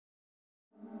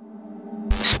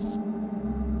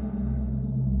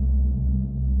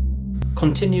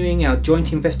Continuing our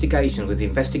joint investigation with the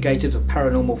Investigators of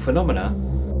Paranormal Phenomena,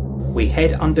 we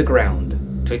head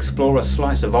underground to explore a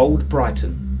slice of old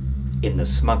Brighton in the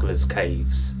Smugglers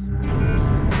Caves.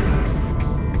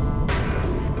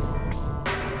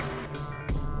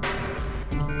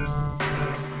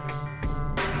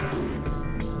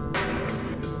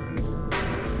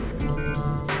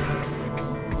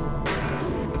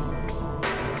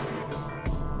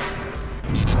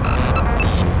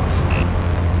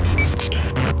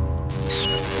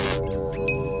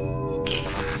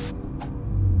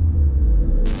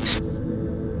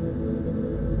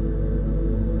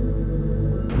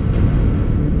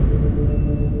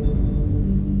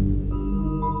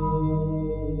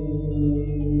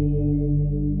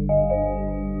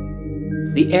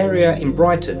 The area in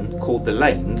Brighton, called the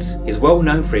Lanes, is well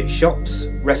known for its shops,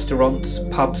 restaurants,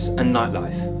 pubs and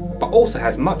nightlife, but also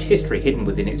has much history hidden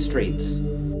within its streets.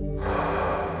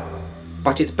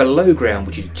 But it's below ground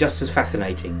which is just as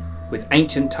fascinating, with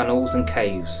ancient tunnels and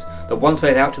caves that once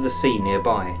led out to the sea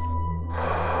nearby.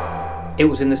 It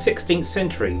was in the 16th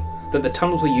century that the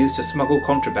tunnels were used to smuggle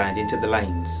contraband into the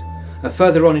lanes, and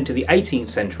further on into the 18th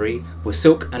century was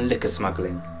silk and liquor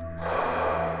smuggling.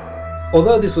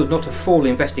 Although this was not a full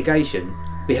investigation,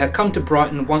 we had come to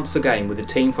Brighton once again with a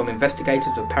team from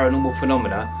Investigators of Paranormal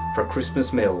Phenomena for a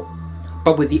Christmas meal,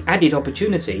 but with the added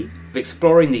opportunity of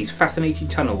exploring these fascinating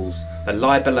tunnels that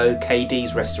lie below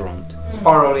KD's restaurant.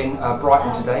 Spiral in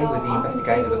Brighton today with the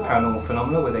Investigators of Paranormal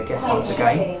Phenomena with their guest once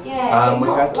again. We've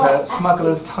got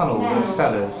Smugglers Tunnels and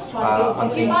Cellars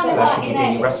underneath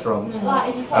KD restaurant,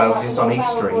 which is on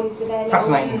East Street.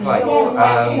 Fascinating place.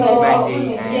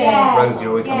 Mandy and Rosie are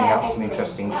already coming out with some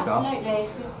interesting stuff.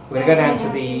 We're going to go down to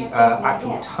the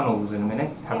actual tunnels in a minute,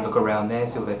 have a look around there,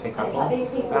 see what they pick up on,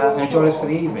 and join us for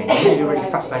the evening. It's a really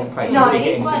fascinating place. We're really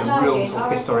getting into the real sort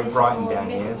of historic Brighton down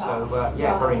here, so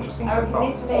yeah, very interesting so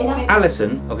far.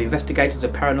 Alison, of Investigators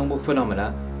of Paranormal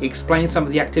Phenomena, explained some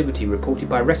of the activity reported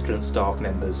by restaurant staff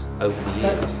members over the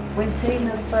years. When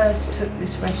Tina first took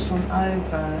this restaurant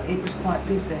over, it was quite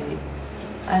busy,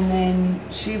 and then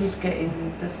she was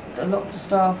getting, a lot of the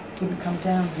staff wouldn't come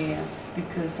down here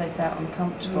because they felt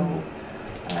uncomfortable,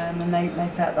 and they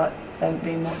felt like they were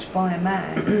being watched by a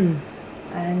man.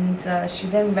 And she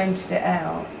then rented it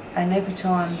out, and every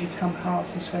time you'd come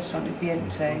past this restaurant it'd be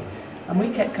empty, and we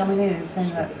kept coming in and saying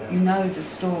that, you know, the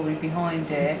story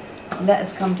behind it, let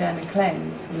us come down and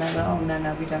cleanse. And they were, oh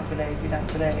no, we don't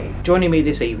believe. Joining me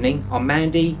this evening are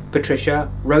Mandy, Patricia,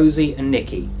 Rosie and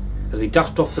Nikki as we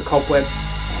dust off the cobwebs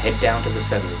and head down to the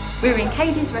cellars. We're in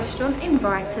Katie's restaurant in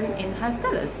Brighton in her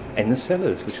cellars. In the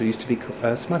cellars, which used to be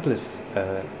Smugglers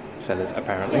Cellars,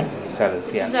 apparently. Yes. Cellars,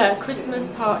 This yeah. is a Christmas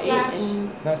party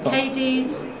in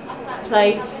Katie's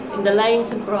place in the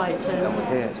lanes of Brighton. Over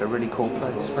here, it's a really cool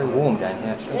place. It's very warm down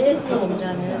here, actually. It is warm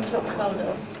down here, it's not cold at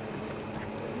all.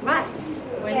 Rats,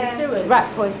 we're in the sewers.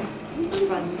 Rat poison.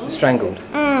 Strangled.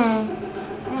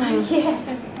 Yes,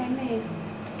 that's what I mean.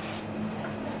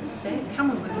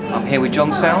 I'm here with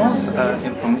John Sells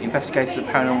from Investigators of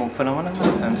Paranormal Phenomena,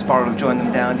 and Spiral have joined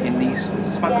them down in these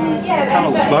Smugglers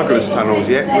Tunnels. Smugglers Tunnels,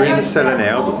 yeah. We're in the cellar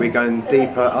now, but we're going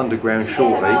deeper underground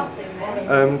shortly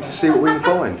to see what we can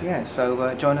find. Yeah,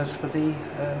 so join us for the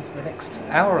next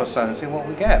hour or so and see what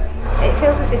we get. It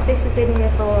feels as if this has been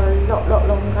here for a lot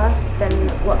longer than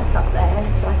what's up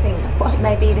there, so I think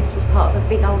maybe this was part of a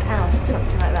big old house or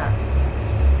something like that.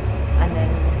 And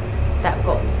then that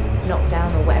got knocked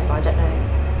down or whatever, I don't know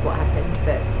what happened,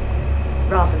 but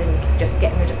rather than just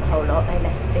getting rid of the whole lot, they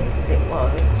left this as it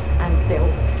was and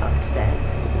built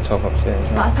upstairs. Top upstairs,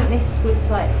 right? But I think this was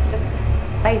like the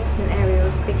basement area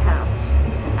of a big house,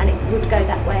 and it would go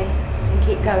that way and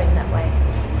keep going that way.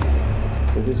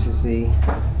 So this is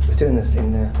we're still in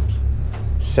the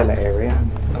cellar area.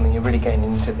 I mean, you're really getting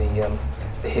into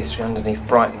the history underneath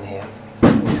Brighton here.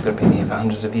 It's going to be here for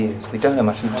hundreds of years. We don't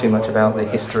know too much about the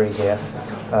history here,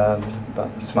 but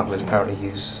smugglers apparently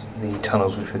use the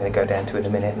tunnels, which we're going to go down to in a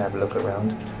minute and have a look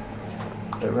around.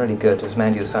 They're really good, as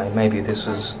Mandy was saying. Maybe this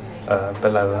was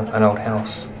below an old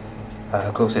house.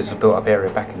 Of course, this was a built-up area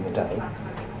back in the day.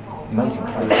 Amazing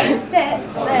place. There's a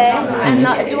step there and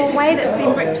like a doorway that's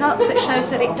been bricked up that shows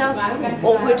that it does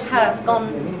or would have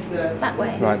gone that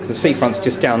way. Right, because the seafront's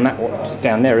just down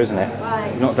there, isn't it?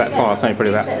 Right. Not that far. It's only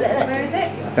probably about Where is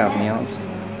it? 1,000 yards.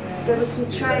 There were some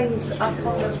chains up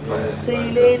on the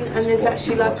ceiling, and there's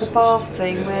actually like a bath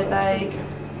thing where they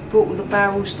brought all the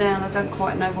barrels down. I don't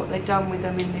quite know what they've done with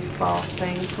them in this bath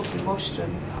thing. Probably washed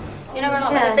them. You know,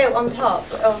 when they're built on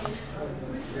top of.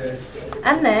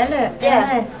 And there, look, down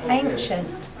there, it's ancient.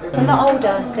 A lot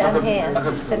older down here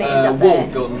than it is up there.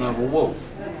 Built on another wall.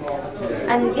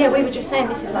 And yeah, we were just saying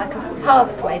this is like a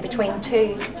pathway between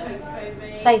two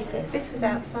places. This was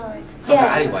outside.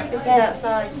 Yeah. Anyway. This was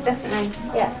outside, definitely.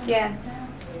 Yeah. Yeah.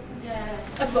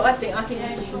 That's what I think. I think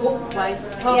this was the walkway,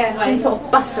 pathway. Yeah. And sort of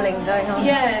bustling going on.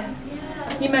 Yeah.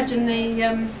 You imagine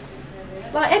the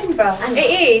like Edinburgh. And it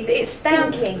is. It's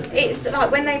down. It's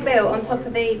like when they built on top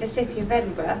of the city of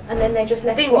Edinburgh. And then they just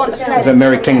left. Didn't want the place. The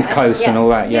Mary King's Close and all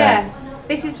that. Yeah.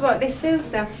 This is what this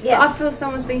feels now. Yeah. I feel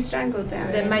someone's been strangled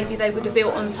down. Then maybe they would have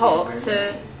built on top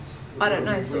to, I don't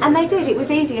know. Sort of. And they did. It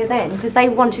was easier then because they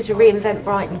wanted to reinvent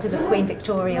Brighton because of Queen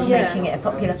Victoria making it a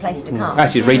popular place to come.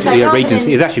 Actually,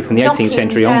 Regency is actually from the 18th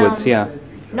century onwards. Yeah.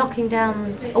 Knocking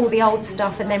down all the old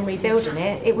stuff and then rebuilding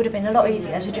it, it would have been a lot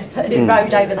easier to just put a new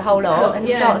road over the whole lot and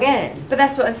start again. But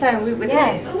that's what I was saying with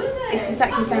it. It's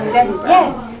exactly the same with Edinburgh.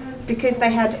 Yeah. Because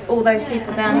they had all those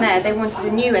people down there, they wanted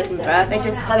a new Edinburgh. They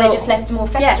just left more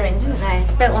festering, didn't they?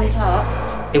 Built on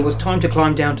top. It was time to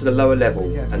climb down to the lower level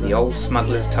and the old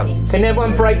Smugglers Tunnel. Can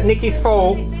everyone break Nikki's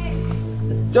fall?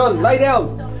 John, lay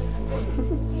down.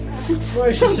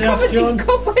 Where's yourself, John?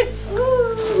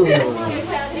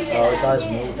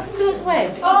 Those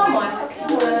webs. Oh my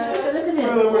fucking word. Look at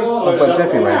it. Webs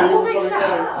everywhere.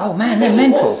 Oh man, they're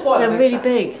mental. They're really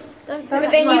big. But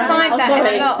then you find that in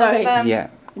a lot of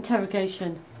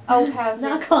interrogation. Old houses.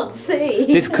 No, I can't see.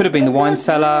 This could have been the wine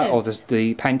cellar or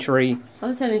the pantry. I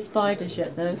was telling spiders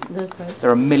yet though. Those webs. There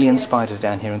are a million spiders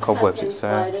down here in cobwebs. It's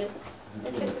Spiders.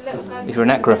 if you're an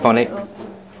acrophonic,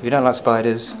 if you don't like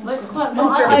spiders. Well, it's quite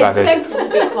warm. I expected it to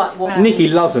be quite warm. Nikki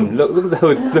loves them. Look at the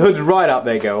hood. The hood's right up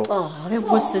there, girl. Oh, they're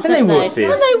wusses, They're aren't they? wusses.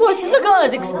 Aren't they wusses? Look at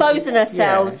us exposing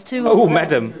ourselves to. Oh,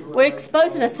 madam. We're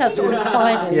exposing ourselves to all the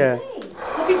spiders. Yeah.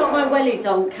 Have you got my wellies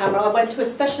on camera? I went to a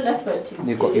special effort to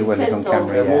You've got your wellies on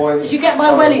camera, yeah. Did you get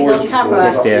my wellies on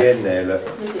camera? Yes, dear.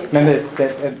 Remember,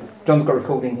 John's got a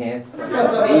recording here.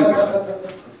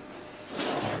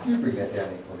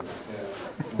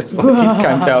 Keep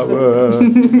camped out. Is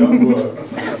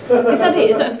that it?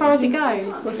 Is that as far as it goes?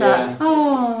 What's that?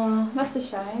 Oh, that's a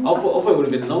shame. I thought it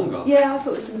would have been longer. Yeah, I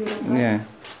thought it would have been longer. Yeah.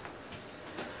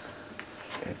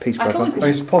 Peace, I thought brother.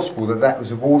 It's possible that that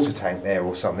was a water tank there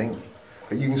or something,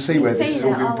 but you can see where this has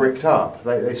all been bricked up.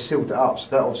 They've sealed it up, so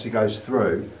that obviously goes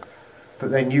through.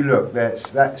 But then you look,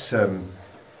 that's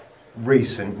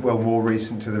recent, well, more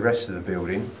recent to the rest of the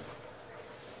building.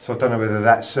 So I don't know whether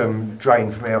that's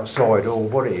drained from outside or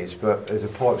what it is, but there's a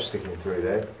pipe sticking through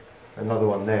there, another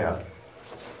one there.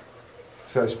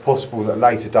 So it's possible that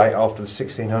later date, after the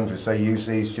 1600s, they use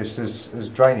these just as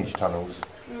drainage tunnels.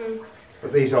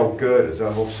 But these old girders are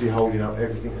obviously holding up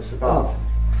everything that's above.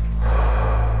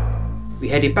 We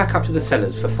headed back up to the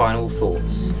cellars for final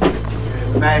thoughts.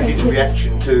 Mandy's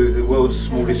reaction to the world's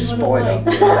smallest spider.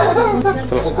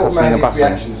 Lots of hustling and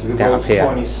bustling down up here.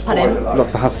 Lots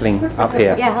of hustling up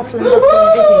here. Yeah, hustle and bustle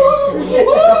and busyness and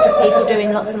lots of people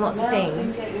doing lots and lots of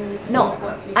things. Not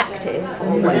active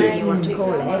or whatever you want to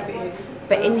call it.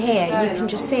 But in here you can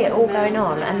just see it all going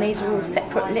on, and these are all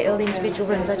separate little individual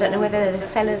rooms. I don't know whether they're the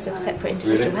cellars of separate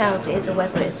individual houses or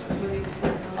whether it's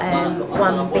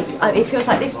one big. It feels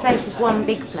like this place is one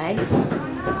big place,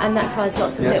 and that side's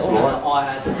lots of little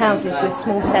houses with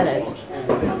small cellars.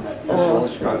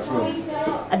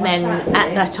 And then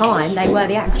at that time they were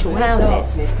the actual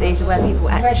houses. These are where people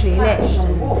actually lived.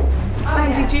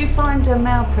 Mandy, do you find a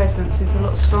male presence is a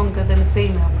lot stronger than a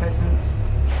female presence?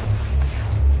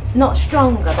 Not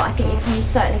stronger, but I think you can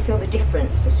certainly feel the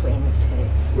difference between the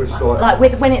two. Like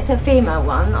when it's a female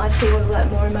one, I feel like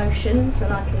more emotions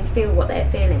and I can feel what they're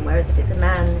feeling, whereas if it's a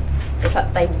man, it's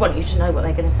like they want you to know what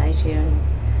they're going to say to you and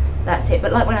that's it.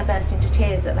 But like when I burst into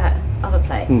tears at that other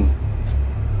place,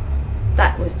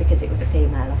 that was because it was a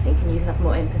female, I think, and you have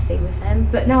more empathy with them.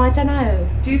 But no, I don't know.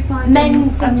 Do you find men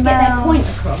seem to get their point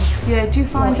across? Yeah, do you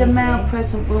find a male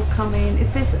presence will come in,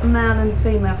 if there's a male and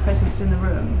female presence in the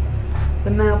room, the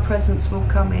male presence will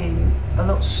come in a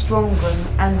lot stronger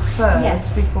and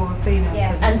first before a female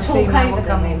presence. And the talk female over will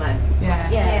come them in. almost. Yeah,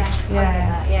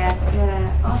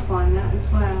 I find that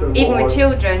as well. Even with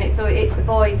children, it's the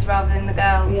boys rather than the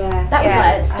girls. Yeah. That was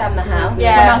like at Stanmer House,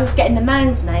 when I was getting the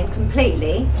man's name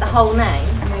completely, the whole name,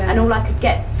 and all I could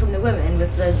get from the woman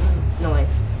was this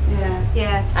noise.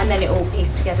 Yeah. And then it all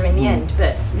pieced together in the end,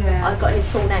 but I got his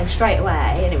full name straight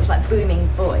away, and it was like booming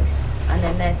voice, and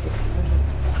then there's this,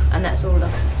 and that's all.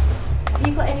 Have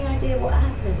you got any idea what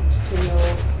happened to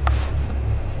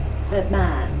the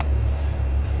man?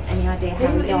 Any idea how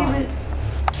he died?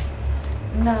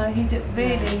 No,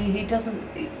 he doesn't.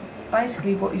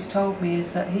 Basically, what he's told me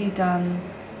is that he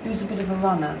was a bit of a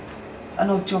runner, an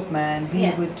odd job man. He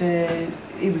would do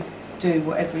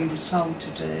whatever he was told to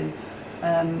do,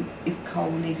 If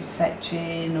coal needed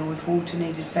fetching or if water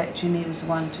needed fetching, he was the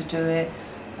one to do it.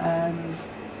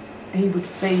 He would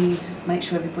feed, make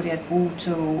sure everybody had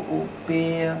water or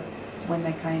beer when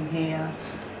they came here.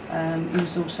 He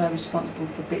was also responsible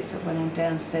for bits that went on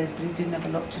downstairs, but he didn't have a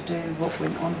lot to do with what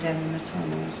went on down in the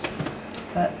tunnels.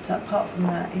 But apart from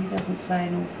that, he doesn't say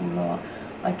an awful lot.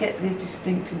 I get the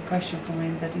distinct impression from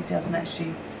him that he doesn't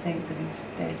actually think that he's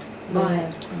dead.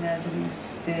 Right. You know, that he's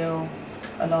still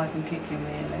alive and kicking,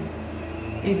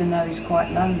 really. Even though he's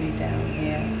quite lonely down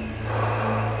here.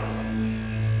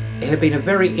 It had been a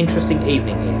very interesting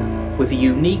evening here, with a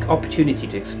unique opportunity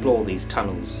to explore these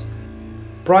tunnels.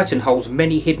 Brighton holds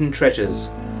many hidden treasures,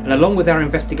 and along with our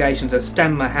investigations at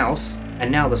Stanmer House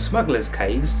and now the Smugglers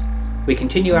Caves, we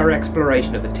continue our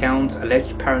exploration of the town's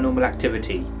alleged paranormal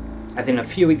activity, as in a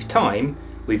few weeks' time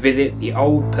we visit the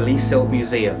old Police Cells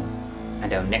Museum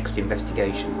and our next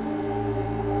investigation.